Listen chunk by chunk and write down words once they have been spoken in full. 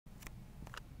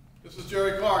This is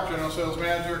Jerry Clark, General Sales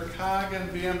Manager, COG and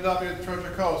BMW at Treasure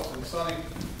Coast in sunny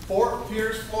Fort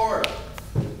Pierce, Florida.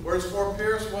 Where's Fort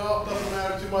Pierce? Well, it doesn't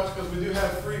matter too much because we do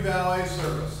have free valet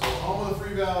service. So home of the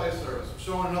free valet service. I'm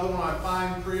showing another one of my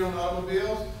fine pre-owned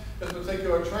automobiles. This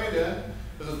particular trade-in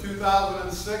is a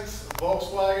 2006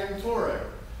 Volkswagen Touareg.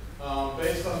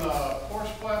 Based on the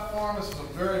Porsche platform, this is a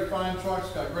very fine truck.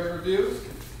 It's got great reviews.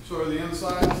 So the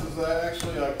inside, this is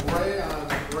actually a gray on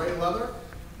gray leather.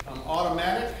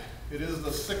 Automatic. It is the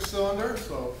 6-cylinder,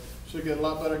 so should get a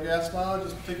lot better gas mileage.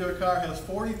 This particular car has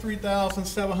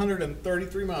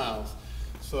 43,733 miles.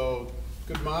 So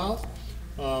good miles.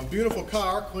 Beautiful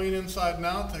car, clean inside and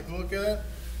out. Take a look at it.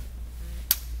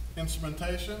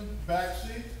 Instrumentation, back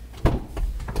seat.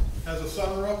 Has a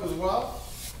sunroof as well.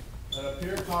 Up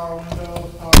here, power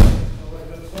windows, power like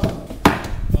that stuff.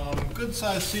 Good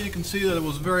sized seat. You can see that it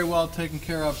was very well taken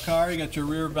care of car. You got your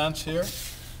rear vents here.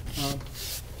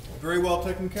 Very well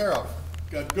taken care of.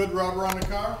 Got good rubber on the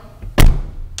car.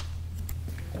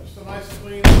 Just a nice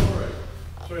clean Touareg.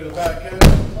 Show you the back end.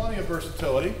 Plenty of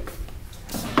versatility.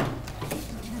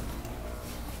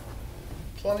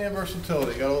 Plenty of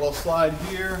versatility. Got a little slide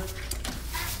here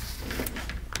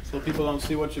so people don't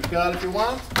see what you've got if you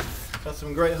want. Got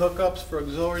some great hookups for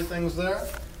auxiliary things there.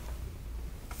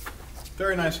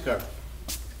 Very nice car.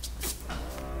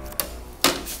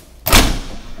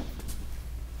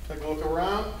 Take a look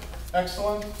around.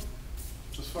 Excellent.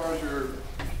 As far as your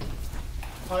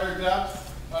tire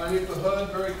depth, underneath the hood,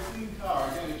 very clean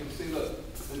car. Again, you can see the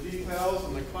details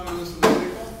and the cleanliness of the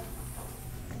vehicle.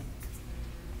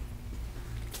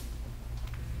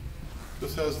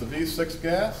 This has the V6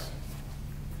 gas.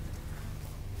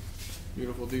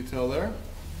 Beautiful detail there.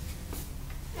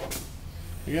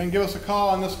 Again, give us a call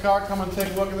on this car. Come and take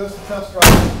a look at this and test drive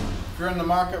it. If you're in the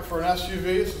market for an SUV,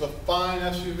 this is a fine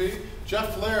SUV.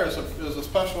 Jeff Flair is a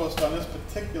specialist on this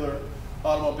particular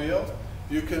automobile.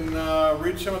 You can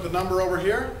reach him at the number over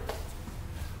here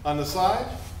on the side.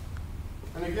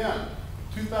 And again,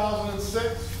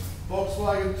 2006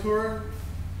 Volkswagen Touareg,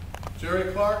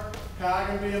 Jerry Clark, COG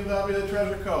and BMW, the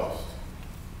Treasure Coast.